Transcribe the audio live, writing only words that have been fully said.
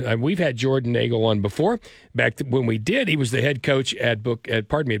We've had Jordan Nagel on before. When we did, he was the head coach at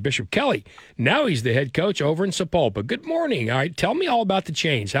Bishop Kelley. Now he's the head coach over in Sapulpa. Good morning. All right, tell me all about the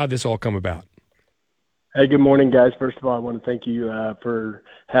change. How'd this all come about? Hey, good morning, guys. First of all, I want to thank you for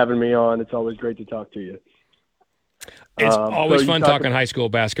having me on. It's always great to talk to you. It's always fun talking high school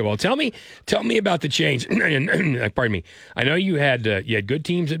basketball. Tell me about the change. Pardon me. I know you had good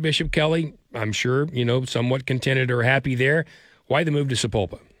teams at Bishop Kelley. I'm sure somewhat contented or happy there. Why the move to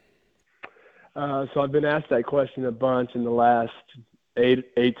Sapulpa? So I've been asked that question a bunch in the last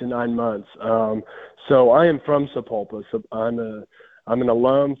eight to 9 months. So I am from Sapulpa. So I'm an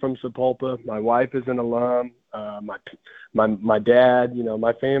alum from Sapulpa. My wife is an alum. My dad,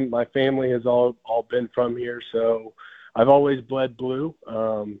 my family has all been from here. So I've always bled blue.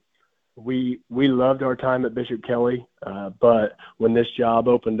 We loved our time at Bishop Kelley, but when this job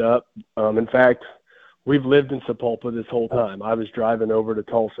opened up, in fact, we've lived in Sapulpa this whole time. I was driving over to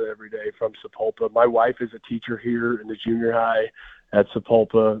Tulsa every day from Sapulpa. My wife is a teacher here in the junior high at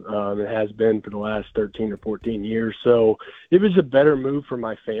Sapulpa. It has been for the last 13 or 14 years. So it was a better move for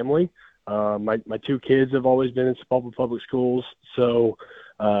my family. My two kids have always been in Sapulpa Public Schools. So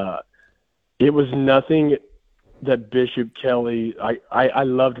it was nothing that Bishop Kelley, I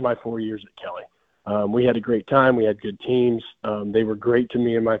loved my 4 years at Kelley. We had a great time. We had good teams. They were great to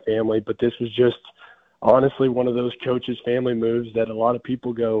me and my family, but this was just honestly one of those coaches' family moves that a lot of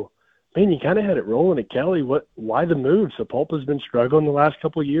people go, man, you kind of had it rolling at Kelley. Why the move? Sapulpa's been struggling the last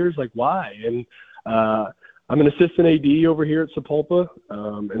couple of years. Like, why? And I'm an assistant AD over here at Sapulpa.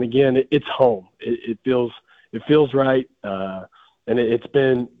 And again, it's home. It feels right. And it's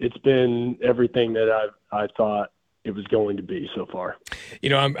been everything that I thought it was going to be so far.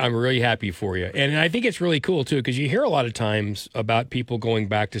 I'm really happy for you. And I think it's really cool too, because you hear a lot of times about people going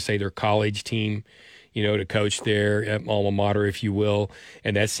back to say their college team, to coach their alma mater, if you will,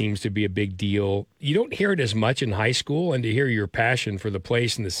 and that seems to be a big deal. You don't hear it as much in high school, and to hear your passion for the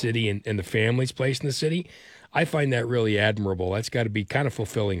place in the city and the family's place in the city, I find that really admirable. That's got to be kind of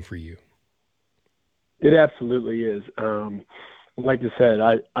fulfilling for you. It absolutely is. Like I said,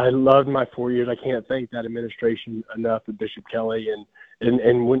 I loved my 4 years. I can't thank that administration enough at Bishop Kelley.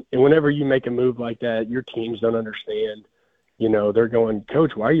 And whenever you make a move like that, your teams don't understand. They're going,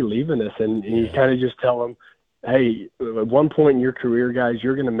 Coach, why are you leaving us? And you kind of just tell them, hey, at one point in your career, guys,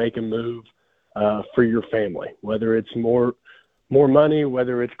 you're going to make a move for your family, whether it's more money,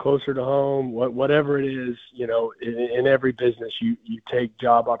 whether it's closer to home, whatever it is. In every business, you take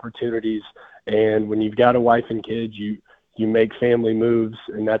job opportunities, and when you've got a wife and kids, you make family moves,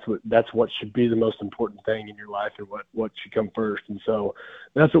 and that's what should be the most important thing in your life, and what should come first. And so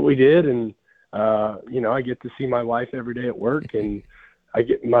that's what we did. And I get to see my wife every day at work, and I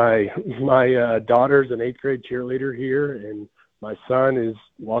get my daughter's an 8th grade cheerleader here, and my son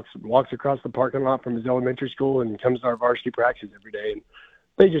walks across the parking lot from his elementary school and comes to our varsity practice every day. And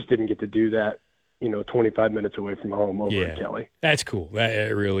they just didn't get to do that, 25 minutes away from home over at Kelley. That's cool.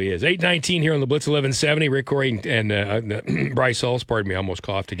 That really is. 8:19 here on the Blitz 1170. Rick Couri and Bryce Hulse, pardon me, I almost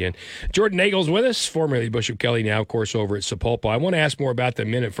coughed again. Jordan Nagel's with us, formerly Bishop Kelley, now, of course, over at Sapulpa. I want to ask more about the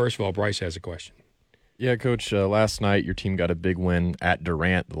minute. First of all, Bryce has a question. Yeah, Coach, last night your team got a big win at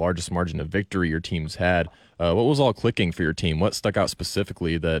Durant, the largest margin of victory your team's had. What was all clicking for your team? What stuck out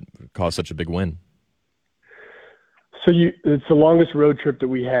specifically that caused such a big win? So it's the longest road trip that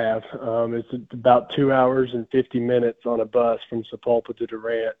we have. It's about 2 hours and 50 minutes on a bus from Sapulpa to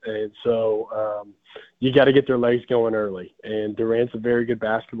Durant. And so you got to get their legs going early. And Durant's a very good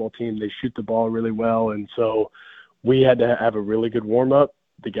basketball team. They shoot the ball really well. And so we had to have a really good warm-up.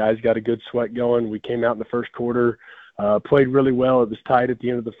 The guys got a good sweat going. We came out in the first quarter, played really well. It was tight at the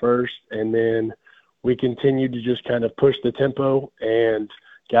end of the first. And then we continued to just kind of push the tempo. And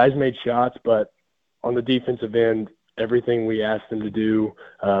guys made shots, but on the defensive end, everything we asked them to do,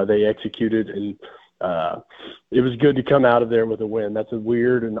 they executed, and it was good to come out of there with a win. That's a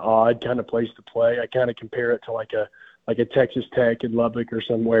weird and odd kind of place to play. I kind of compare it to like a Texas Tech in Lubbock or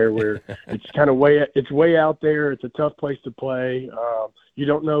somewhere where it's kind of way out there. It's a tough place to play. You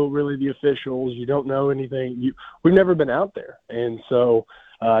don't know really the officials. You don't know anything. We've never been out there, and so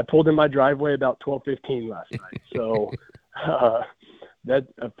I pulled in my driveway about 12:15 last night. So. That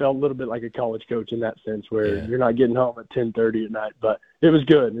I felt a little bit like a college coach in that sense, where you're not getting home at 10:30 at night, but it was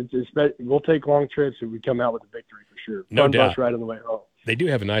good. We'll take long trips if we come out with a victory for sure. No Fun doubt. Bus ride on the way home. They do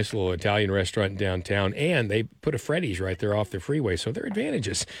have a nice little Italian restaurant downtown, and they put a Freddy's right there off the freeway, so there are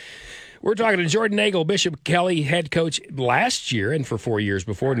advantages. We're talking to Jordan Nagel, Bishop Kelley, head coach last year and for 4 years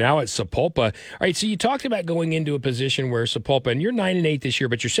before, now at Sapulpa. All right, so you talked about going into a position where Sapulpa, and you're 9-8 this year,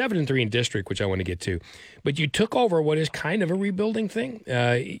 but you're 7-3 in district, which I want to get to. But you took over what is kind of a rebuilding thing.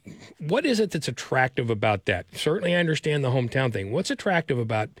 What is it that's attractive about that? Certainly I understand the hometown thing. What's attractive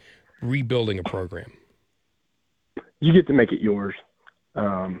about rebuilding a program? You get to make it yours.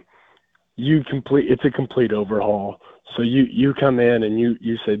 It's a complete overhaul. So you come in and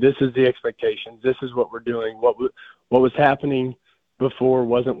you say, this is the expectations. This is what we're doing. What was happening before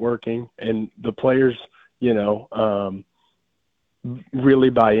wasn't working. And the players, really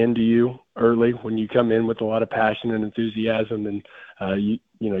buy into you early when you come in with a lot of passion and enthusiasm. And,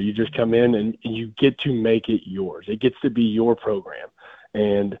 you just come in and you get to make it yours. It gets to be your program.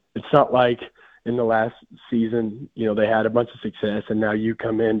 And it's not like in the last season, they had a bunch of success, and now you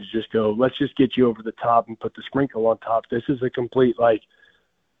come in to just go, let's just get you over the top and put the sprinkle on top. This is a complete,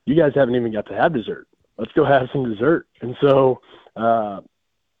 you guys haven't even got to have dessert. Let's go have some dessert. And so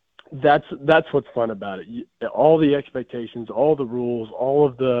that's what's fun about it. All the expectations, all the rules, all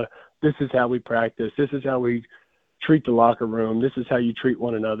of this is how we practice. This is how we treat the locker room. This is how you treat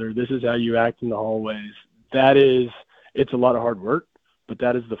one another. This is how you act in the hallways. It's a lot of hard work. But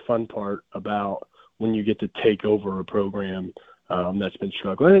that is the fun part about when you get to take over a program that's been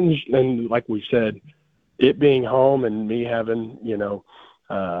struggling. And like we said, it being home and me having,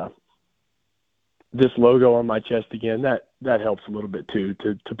 this logo on my chest again, that helps a little bit too,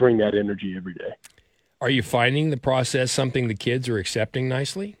 to bring that energy every day. Are you finding the process something the kids are accepting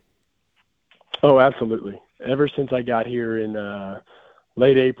nicely? Oh, absolutely. Ever since I got here in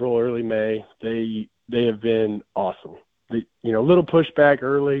late April, early May, they have been awesome. Little pushback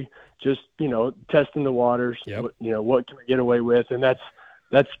early, just, testing the waters, yep. What can we get away with? And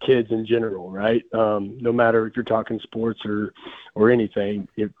that's kids in general, right? No matter if you're talking sports or anything,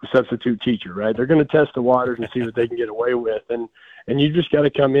 substitute teacher, right? They're going to test the waters and see what they can get away with. And you just got to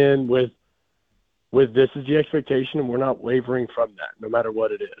come in with this is the expectation, and we're not wavering from that, no matter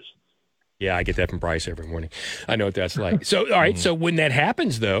what it is. Yeah, I get that from Bryce every morning. I know what that's like. So, all right, so when that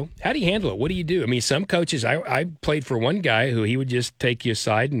happens, though, how do you handle it? What do you do? I mean, some coaches, I played for one guy who he would just take you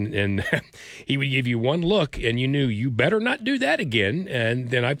aside and he would give you one look, and you knew you better not do that again.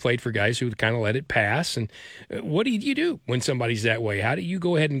 And then I played for guys who would kind of let it pass. And what do you do when somebody's that way? How do you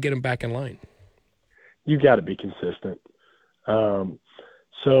go ahead and get them back in line? You got to be consistent.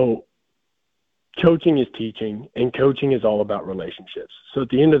 So coaching is teaching, and coaching is all about relationships. So at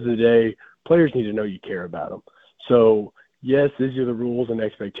the end of the day, players need to know you care about them. So, yes, these are the rules and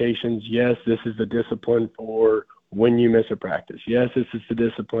expectations. Yes, this is the discipline for when you miss a practice. Yes, this is the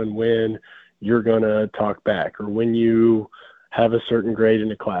discipline when you're going to talk back or when you have a certain grade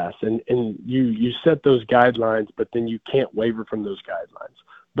in a class. And you set those guidelines, but then you can't waver from those guidelines.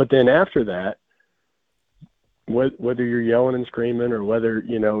 But then after that, whether you're yelling and screaming or whether,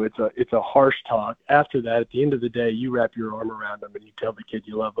 it's a harsh talk, after that, at the end of the day, you wrap your arm around them and you tell the kid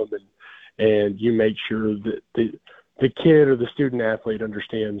you love them and you make sure that the kid or the student athlete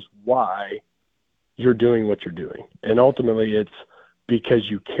understands why you're doing what you're doing. And ultimately it's because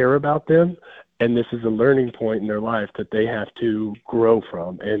you care about them, and this is a learning point in their life that they have to grow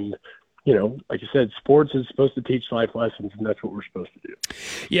from. And, like you said, sports is supposed to teach life lessons, and that's what we're supposed to do.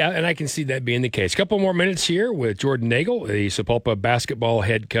 Yeah, and I can see that being the case. A couple more minutes here with Jordan Nagel, the Sapulpa basketball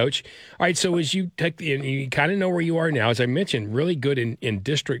head coach. All right, so as you you kind of know where you are now, as I mentioned, really good in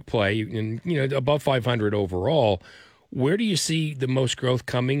district play and, above 500 overall. Where do you see the most growth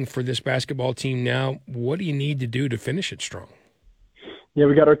coming for this basketball team now? What do you need to do to finish it strong? Yeah,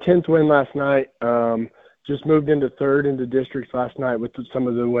 we got our 10th win last night. Just moved into third into districts last night with some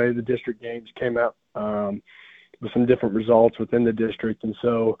of the way the district games came out with some different results within the district. And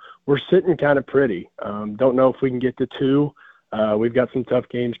so we're sitting kind of pretty. Don't know if we can get to 2. We've got some tough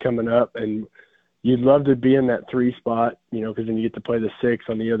games coming up, and you'd love to be in that 3 spot, because then you get to play the 6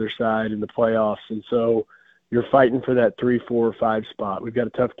 on the other side in the playoffs. And so you're fighting for that 3, 4, or 5 spot. We've got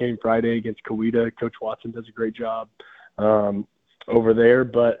a tough game Friday against Couri. Coach Watson does a great job over there,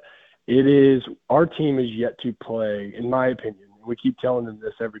 but our team is yet to play, in my opinion. We keep telling them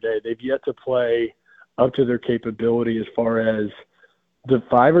this every day. They've yet to play up to their capability as far as the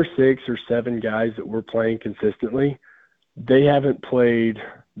 5 or 6 or 7 guys that we're playing consistently. They haven't played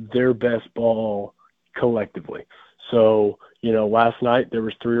their best ball collectively. So, last night there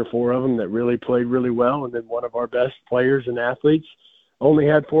was 3 or 4 of them that really played really well, and then one of our best players and athletes only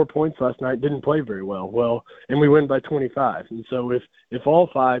had 4 points last night, didn't play very well. And we win by 25. And so if all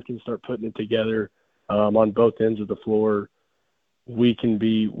 5 can start putting it together on both ends of the floor, we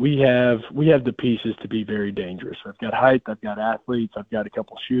have the pieces to be very dangerous. I've got height, I've got athletes, I've got a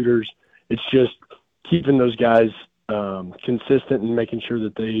couple shooters, It's just keeping those guys consistent and making sure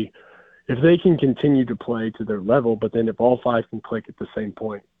that if they can continue to play to their level, but then if all five can click at the same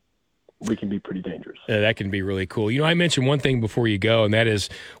point, we can be pretty dangerous. That can be really cool. I mentioned one thing before you go, and that is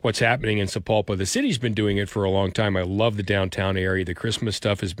what's happening in Sapulpa. The city's been doing it for a long time. I love the downtown area. The Christmas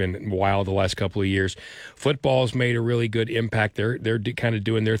stuff has been wild the last couple of years. Football's made a really good impact. They're kind of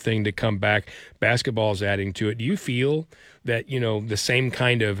doing their thing to come back. Basketball's adding to it. Do you feel that, the same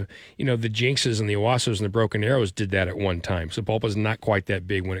kind of, the Jinxes and the Owasos and the Broken Arrows did that at one time? Sapulpa's not quite that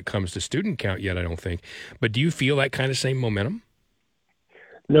big when it comes to student count yet, I don't think. But do you feel that kind of same momentum?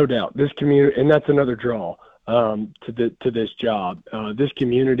 No doubt. This community, and that's another draw to this job. This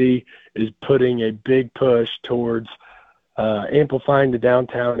community is putting a big push towards amplifying the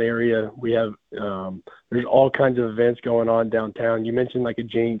downtown area. We have there's all kinds of events going on downtown. You mentioned like a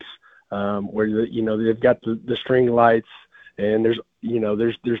Jinx, where they've got the string lights, and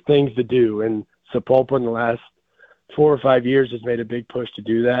there's things to do. And Sapulpa in the last 4 or 5 years has made a big push to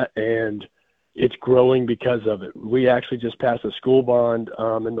do that, and it's growing because of it. We actually just passed a school bond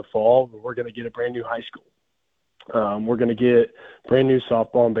in the fall. We're going to get a brand new high school. We're going to get brand new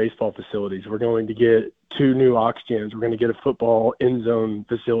softball and baseball facilities. We're going to get 2 new aux gyms. We're going to get a football end zone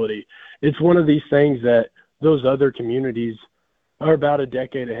facility. It's one of these things that those other communities are about a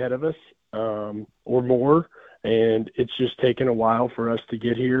decade ahead of us or more, and it's just taken a while for us to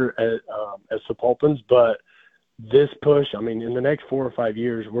get here as Sapulpans. But this push, in the next 4 or 5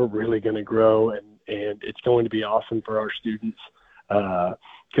 years, we're really going to grow, and it's going to be awesome for our students.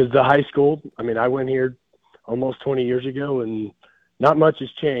 Because the high school, I went here almost 20 years ago, and not much has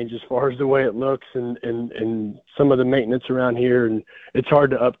changed as far as the way it looks and some of the maintenance around here, and it's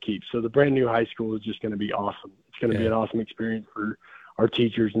hard to upkeep. So the brand new high school is just going to be awesome. It's going to be an awesome experience for our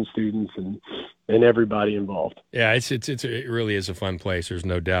teachers and students and everybody involved. Yeah, it really is a fun place. There's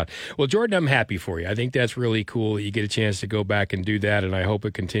no doubt. Well, Jordan, I'm happy for you. I think that's really cool that you get a chance to go back and do that, and I hope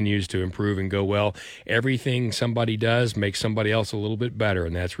it continues to improve and go well. Everything somebody does makes somebody else a little bit better,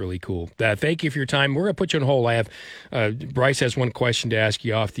 and that's really cool. Thank you for your time. We're going to put you on hold. Bryce has one question to ask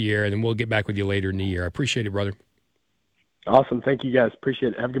you off the air, and then we'll get back with you later in the year. I appreciate it, brother. Awesome. Thank you, guys.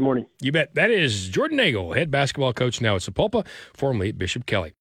 Appreciate it. Have a good morning. You bet. That is Jordan Nagel, head basketball coach now at Sapulpa, formerly at Bishop Kelley.